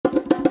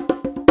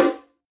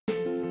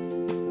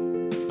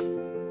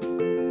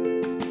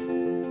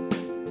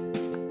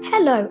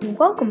Hello and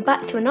welcome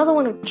back to another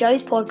one of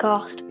Joe's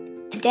podcast.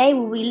 Today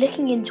we'll be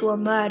looking into a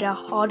murder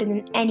harder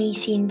than any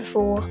seen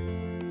before.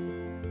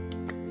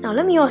 Now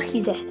let me ask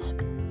you this.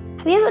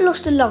 Have you ever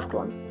lost a loved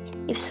one?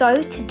 If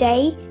so,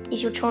 today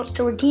is your chance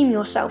to redeem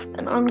yourself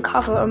and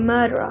uncover a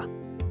murderer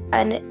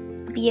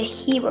and be a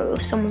hero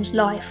of someone's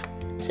life.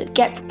 So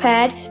get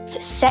prepared for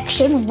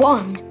Section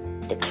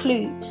 1, the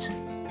clues.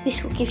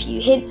 This will give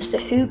you hints as to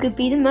who could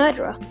be the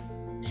murderer.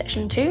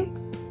 Section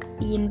 2,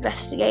 the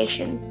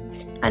investigation.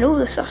 And all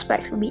the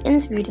suspects will be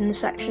interviewed in the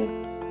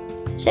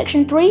section.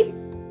 Section 3,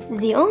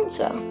 the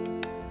answer.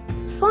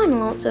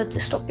 Final answer to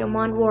stop your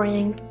mind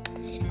worrying.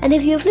 And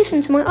if you have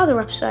listened to my other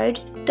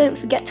episode, don't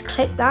forget to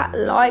click that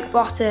like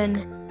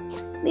button.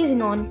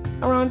 Moving on,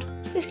 around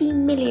 50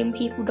 million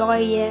people die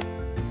a year.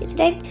 Yet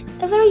today,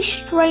 a very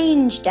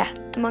strange death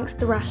amongst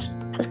the rest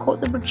has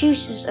caught the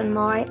producers and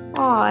my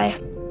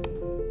eye.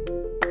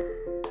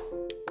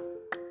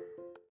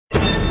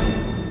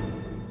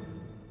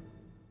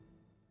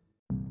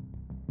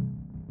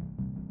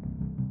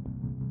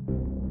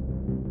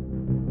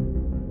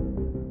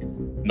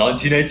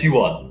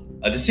 "1981.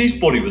 A deceased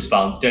body was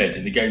found dead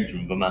in the games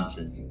room of a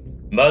mansion.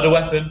 Murder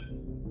weapon,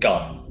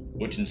 gun,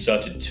 which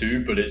inserted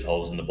 2 bullet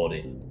holes in the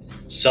body.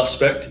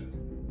 Suspect,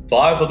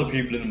 5 other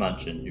people in the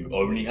mansion who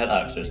only had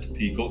access to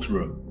Peacock's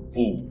room,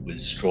 all with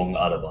strong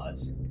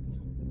alibis.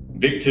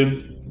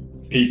 Victim,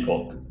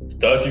 Peacock,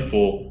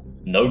 34,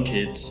 no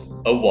kids,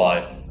 a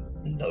wife,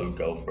 no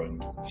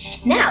girlfriend.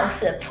 Now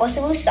for the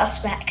possible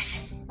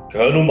suspects.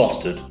 Colonel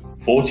Mustard,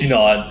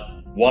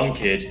 49, 1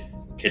 kid,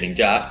 killing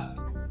Jack,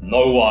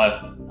 no wife,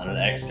 and an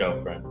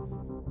ex-girlfriend.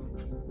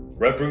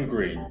 Reverend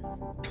Green,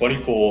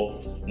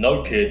 24,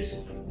 no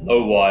kids,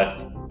 no wife,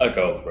 a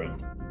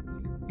girlfriend.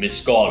 Miss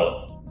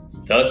Scarlett,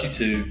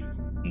 32,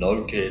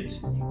 no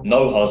kids,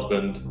 no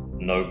husband,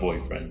 no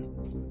boyfriend.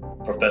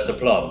 Professor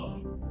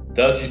Plum,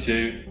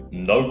 32,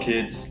 no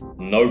kids,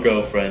 no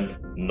girlfriend,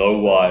 no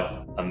wife,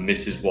 and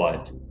Mrs.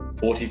 White,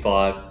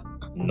 45,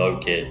 no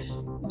kids,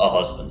 a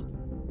husband.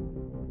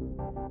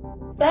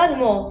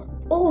 Furthermore,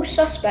 all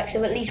suspects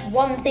have at least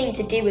one thing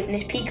to do with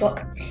Miss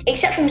Peacock,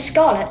 except for Miss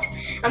Scarlett,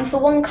 and for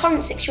one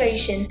current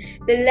situation,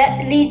 the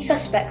lead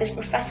suspect is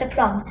Professor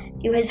Plum,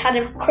 who has had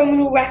a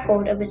criminal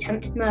record of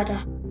attempted murder.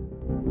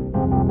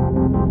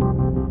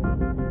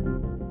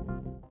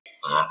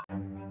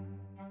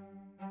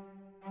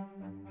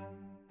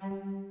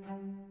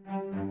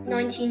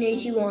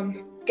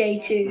 "1981, Day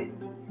 2,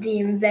 the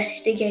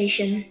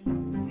investigation.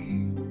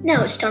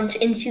 Now it's time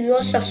to interview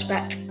your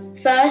suspect.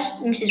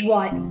 First, Mrs.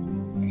 White.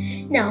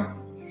 Now,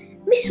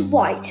 Miss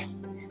White,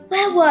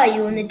 where were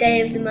you on the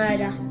day of the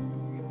murder?"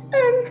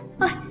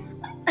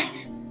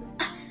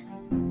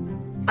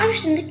 I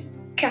was in the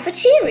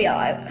cafeteria.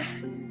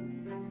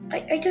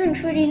 I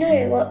don't really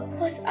know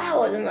what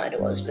hour the murder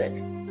was, but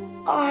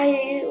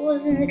I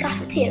was in the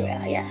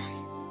cafeteria, yes.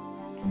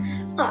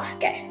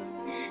 Okay.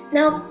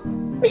 Now,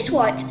 Miss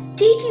White,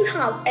 did you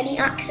have any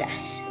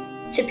access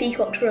to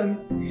Peacock's room?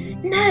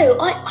 No,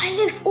 I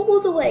live all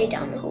the way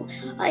down the hall.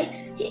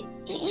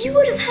 You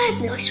would have heard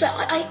me, I swear.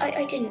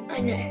 I didn't, I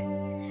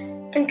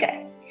know.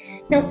 Okay.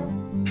 Now,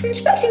 from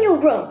inspecting your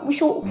room, we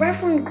saw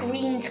Reverend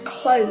Green's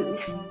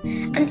clothes,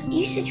 and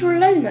you said you were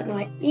alone that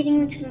night,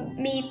 leading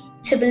me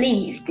to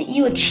believe that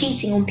you were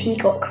cheating on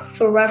Peacock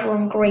for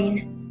Reverend Green.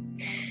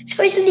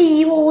 Supposedly,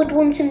 you would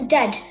want him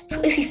dead, for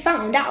if he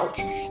found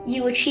out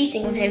you were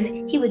cheating on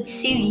him, he would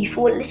sue you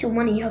for what little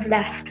money you have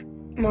left.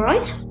 Am I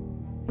right?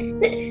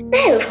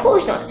 No, of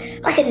course not.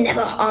 I could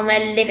never harm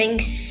a living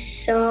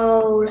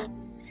soul.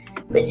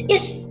 But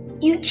yes,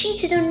 you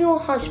cheated on your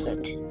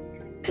husband.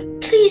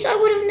 But please, I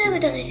would have never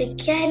done it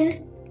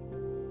again.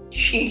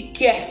 She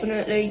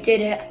definitely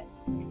did it.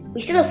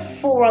 We still have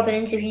 4 other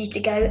interviews to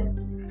go.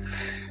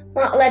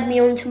 That led me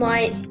on to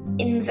my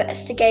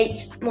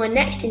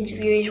next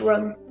interviewer's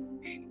room.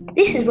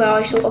 This is where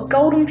I saw a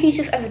golden piece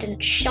of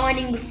evidence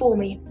shining before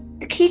me.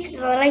 The key to the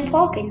valet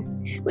parking,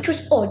 which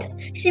was odd,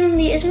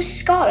 seemingly as Miss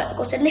Scarlett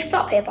got a lift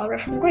up here by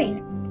Reverend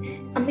Green,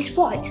 and Miss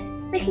White,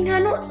 making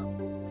her not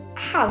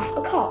have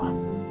a car.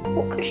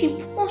 What could she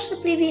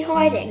possibly be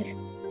hiding?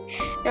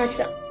 Now,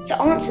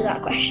 to answer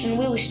that question,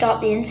 we will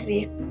start the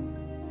interview.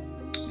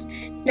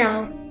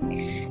 Now,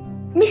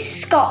 Miss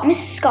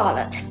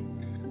Scarlett,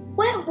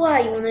 where were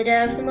you on the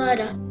day of the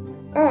murder?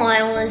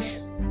 I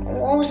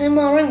was in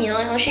my room,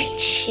 I was just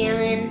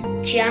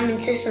chilling, jamming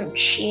to some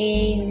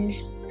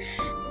tunes.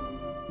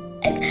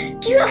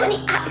 Do you have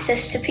any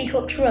access to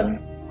Peacock's room?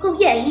 Well,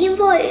 yeah, he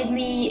invited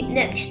me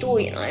next door,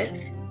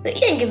 but he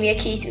didn't give me a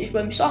key to his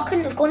room, so I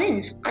couldn't have gone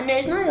in, and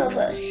there's no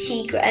other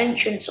secret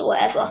entrance or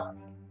whatever.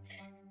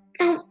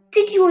 Now,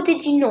 did you or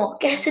did you not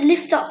get a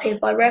lift up here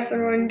by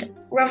Reverend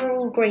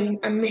Green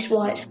and Miss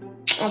White?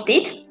 I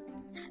did.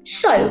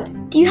 So,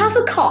 do you have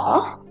a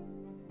car?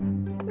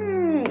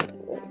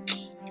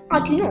 I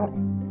do not.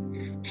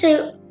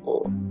 So,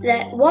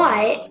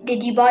 why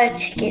did you buy a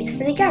ticket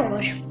for the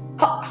garage?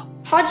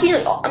 How do you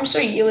know? I'm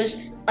sorry,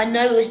 I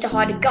know it was to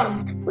hide a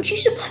gun, which you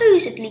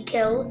supposedly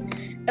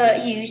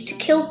used to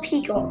kill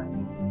Peacock.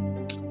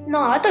 No,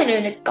 I don't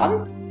own a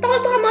gun. That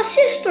was like my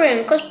sister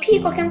in because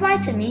Peacock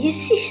invited me,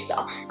 his sister,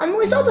 and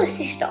his other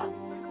sister.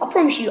 I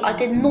promise you, I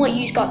did not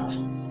use guns.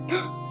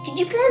 Did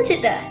you plant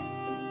it there?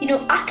 You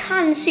know, I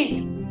can sue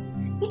you.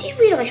 You do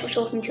realise you're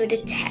talking to a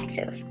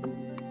detective?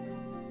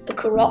 A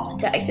corrupt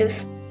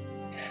detective.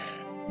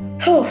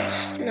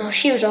 Oh, no,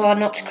 she was a hard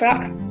nut to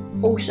crack.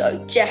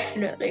 Also,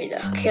 definitely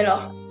the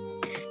killer.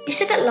 You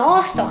said that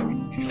last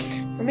time.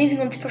 We're moving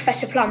on to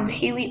Professor Plum,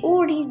 who we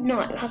already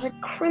know has a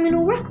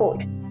criminal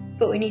record,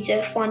 but we need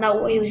to find out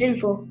what he was in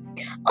for.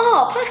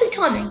 Ah, perfect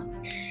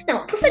timing.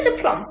 Now, Professor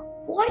Plum,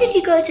 why did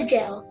you go to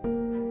jail?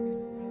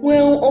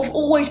 Well, I've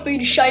always been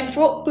ashamed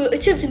for it, but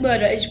attempted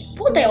murder is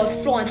one day I was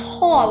flying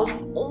high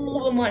with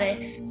all the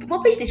money, but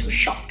my business was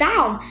shut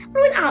down. I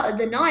went out at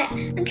the night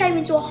and came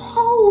into a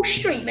whole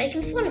street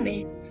making fun of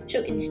me.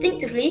 So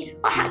instinctively,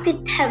 I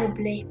acted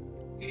terribly.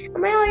 And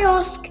may I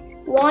ask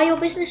why your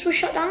business was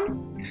shut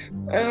down?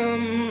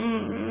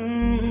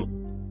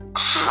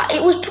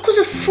 It was because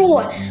of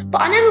fraud,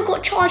 but I never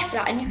got charged for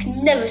that, and you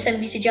can never send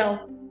me to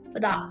jail for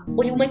that,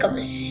 or you'll make a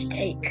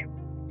mistake.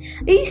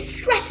 Are you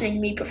threatening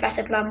me,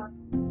 Professor Plum?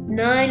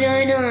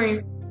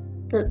 No,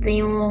 but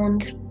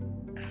beyond.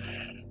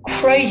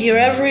 Crazier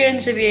every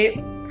interview.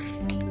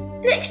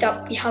 Next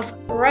up, we have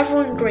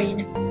Reverend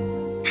Green.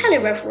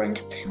 Hello,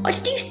 Reverend. I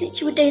deduced that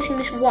you were dating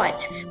Miss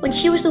White when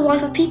she was the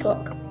wife of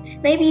Peacock.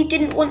 Maybe you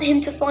didn't want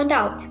him to find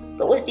out,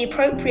 but was the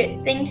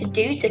appropriate thing to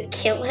do to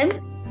kill him?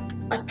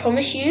 I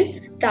promise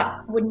you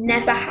that would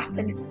never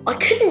happen. I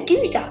couldn't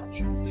do that.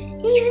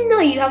 Even though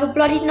you have a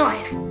bloody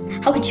knife.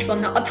 How could you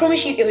find that? I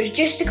promise you it was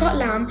just to cut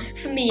lamb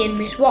for me and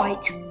Miss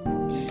White.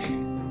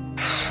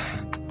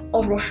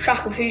 I've lost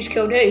track of who's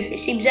killed who. It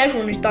seems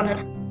everyone has done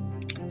it.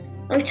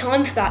 No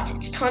time for that.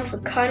 It's time for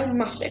Colonel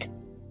Mustard.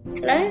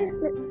 Hello?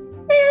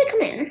 May I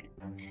come in?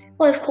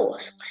 Well, of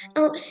course.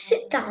 Now,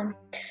 sit down.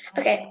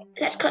 Okay,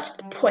 let's cut to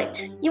the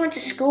point. You went to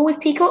school with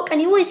Peacock and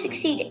you always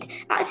succeeded,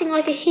 acting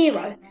like a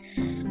hero,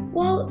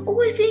 while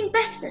always being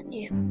better than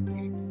you.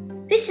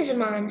 This is a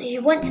man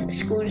who went to the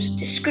school's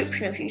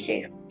description of you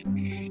two.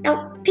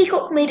 Now,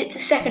 Peacock made it to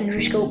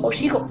secondary school whilst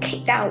you got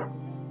kicked out.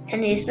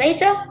 10 years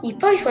later, you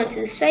both went to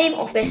the same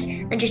office,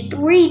 and just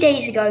 3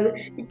 days ago,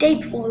 the day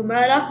before the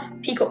murder,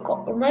 Peacock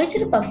got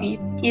promoted above you.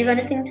 Do you have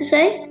anything to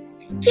say?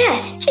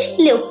 Yes, just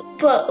a little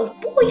bit of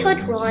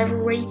boyhood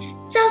rivalry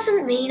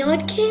doesn't mean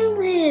I'd kill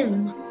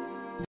him.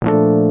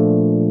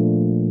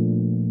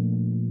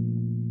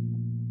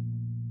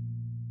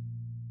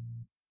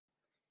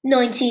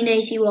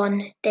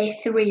 "1981, day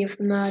 3 of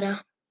the murder.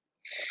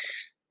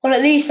 Well,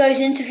 at least those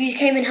interviews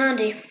came in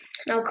handy.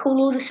 Now call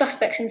all the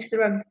suspects into the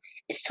room.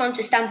 It's time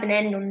to stamp an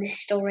end on this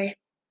story.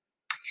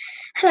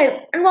 Hello,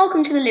 and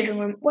welcome to the living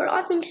room, where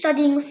I've been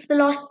studying for the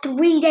last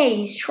 3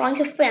 days trying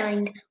to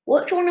find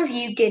which one of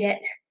you did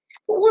it.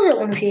 What was it,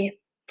 one of you?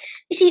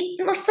 You see,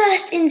 in my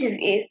first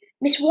interview,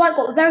 Miss White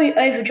got very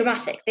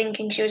overdramatic,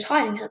 thinking she was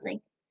hiding something.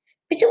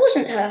 But it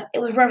wasn't her, it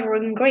was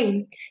Reverend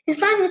Green, whose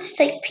plan was to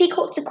take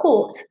Peacock to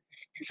court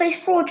to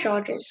face fraud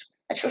charges,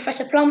 as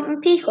Professor Plum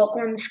and Peacock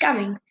were on the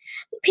scamming.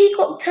 But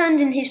Peacock turned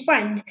in his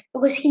friend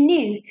because he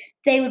knew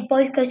they would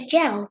both go to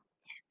jail.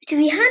 But if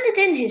he handed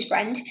in his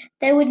friend,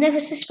 they would never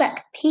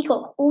suspect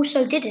Peacock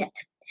also did it.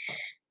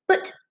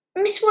 But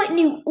Miss White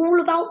knew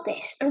all about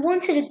this and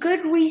wanted a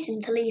good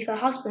reason to leave her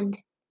husband,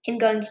 him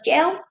going to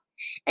jail.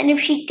 And if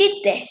she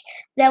did this,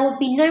 there would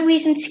be no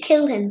reason to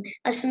kill him.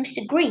 As for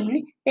Mr.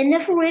 Green, there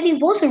never really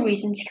was a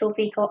reason to kill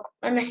Peacock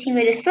unless he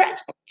made a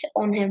threat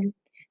on him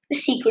for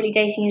secretly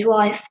dating his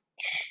wife.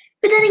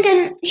 But then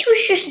again, he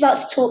was just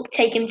about to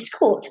take him to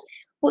court,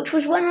 which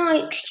was when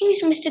I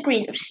accused Mr.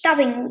 Green of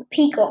stabbing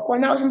Peacock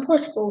when that was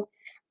impossible,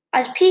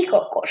 as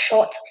Peacock got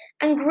shot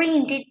and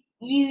Green did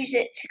use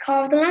it to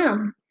carve the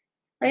lamb.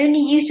 I only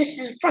used this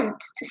as a front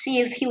to see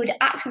if he would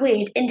act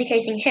weird,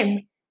 indicating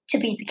him to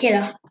be the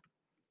killer.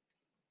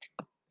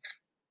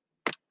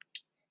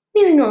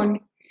 Moving on,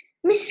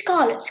 Miss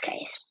Scarlett's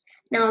case.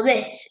 Now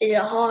this is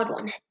a hard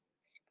one,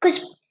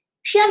 because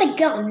she had a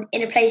gun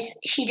in a place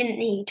she didn't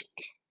need.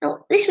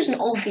 Now this was an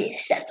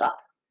obvious setup.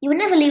 You would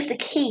never leave the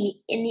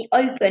key in the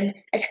open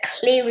as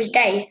clear as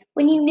day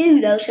when you knew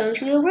there was going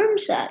to be a room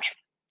search.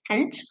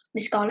 Hence,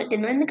 Miss Scarlett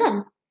didn't own the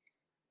gun.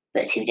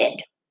 But who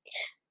did?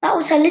 That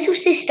was her little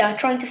sister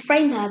trying to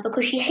frame her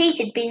because she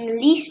hated being the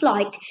least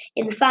liked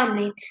in the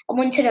family and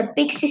wanted her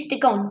big sister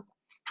gone.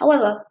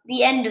 However,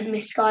 the end of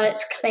Miss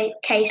Scarlett's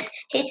case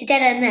hit a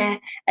dead end there,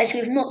 as we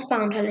have not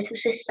found her little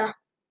sister.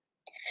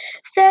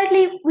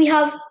 Thirdly, we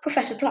have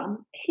Professor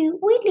Plum, who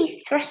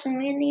weirdly threatened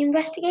me in the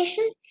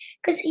investigation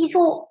because he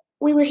thought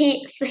we were here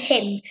for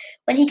him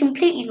when he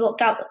completely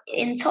blocked out the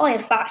entire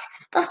fact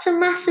that a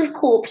massive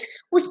corpse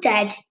was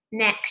dead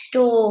next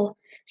door.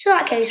 So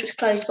that case was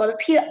closed by the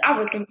pure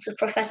arrogance of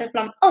Professor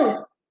Plum.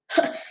 Oh,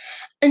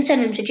 and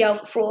sent him to jail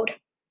for fraud.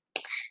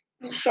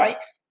 Sorry.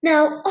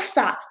 Now, off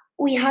that,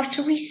 we have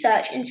to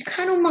research into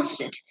Colonel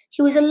Mustard.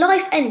 He was a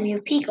life enemy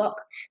of Peacock,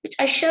 but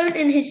as shown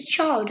in his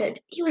childhood,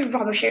 he was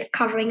rubbish at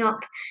covering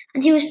up,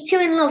 and he was too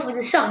in love with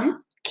the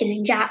son,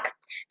 killing Jack,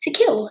 to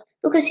kill,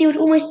 because he would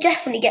almost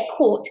definitely get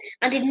caught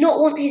and did not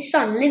want his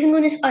son living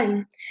on his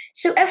own.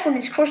 So everyone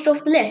is crossed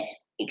off the list,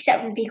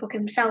 except from Peacock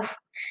himself.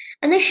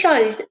 And this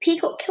shows that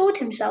Peacock killed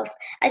himself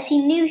as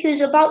he knew he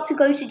was about to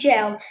go to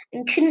jail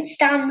and couldn't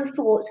stand the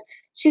thought,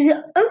 so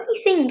the only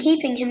thing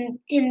keeping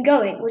him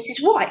going was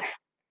his wife.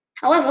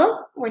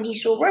 However, when he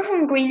saw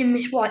Reverend Green and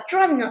Miss White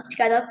driving up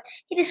together,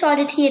 he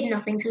decided he had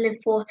nothing to live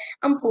for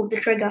and pulled the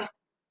trigger.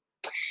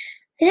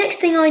 The next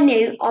thing I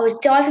knew, I was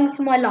diving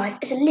for my life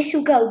as a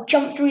little girl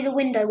jumped through the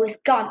window with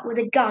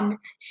a gun,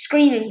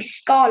 screaming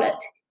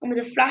 "Scarlet!" and with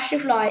a flash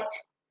of light,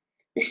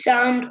 the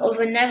sound of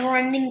a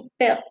never-ending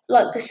bell,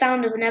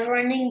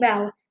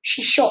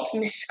 she shot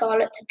Miss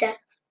Scarlet to death.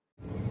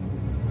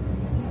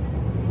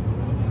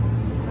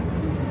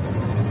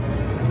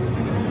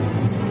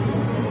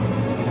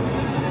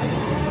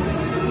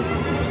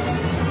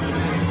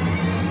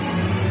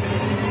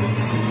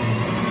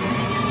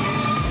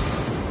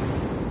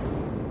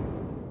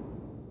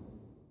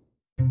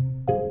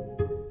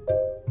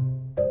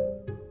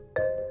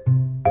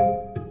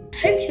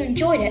 Hope you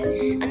enjoyed it,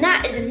 and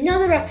that is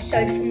another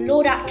episode from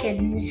Lord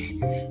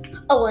Atkins.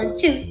 1,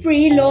 2,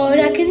 3, Lord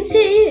Atkins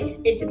here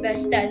is the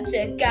best, that's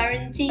a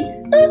guarantee.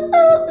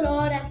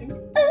 Lord Atkins,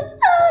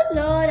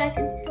 Lord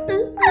Atkins,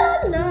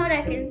 Lord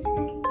Atkins,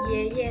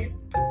 yeah.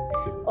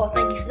 Oh,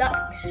 thank you for that.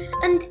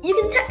 And you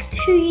can text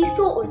who you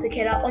thought was the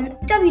killer on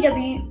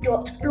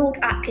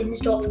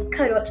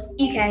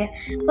www.lordatkins.co.uk,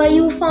 where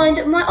you will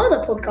find my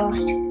other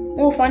podcast,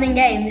 More Fun and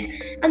Games,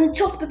 and the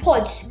top of the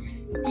pods.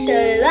 So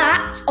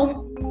that,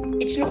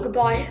 it's not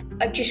goodbye.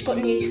 I've just got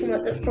news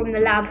from the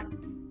lab.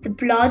 The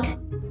blood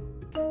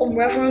on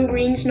Reverend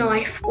Green's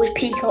knife was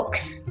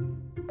Peacock's.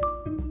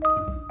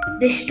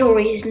 This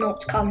story has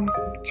not come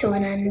to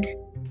an end.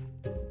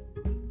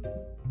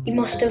 He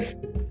must have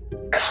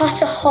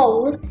cut a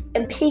hole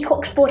in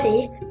Peacock's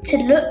body to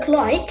look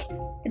like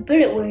the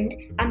bullet wound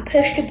and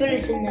pushed a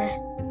bullet in there.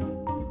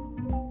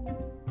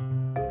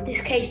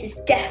 This case is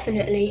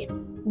definitely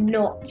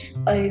not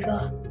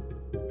over.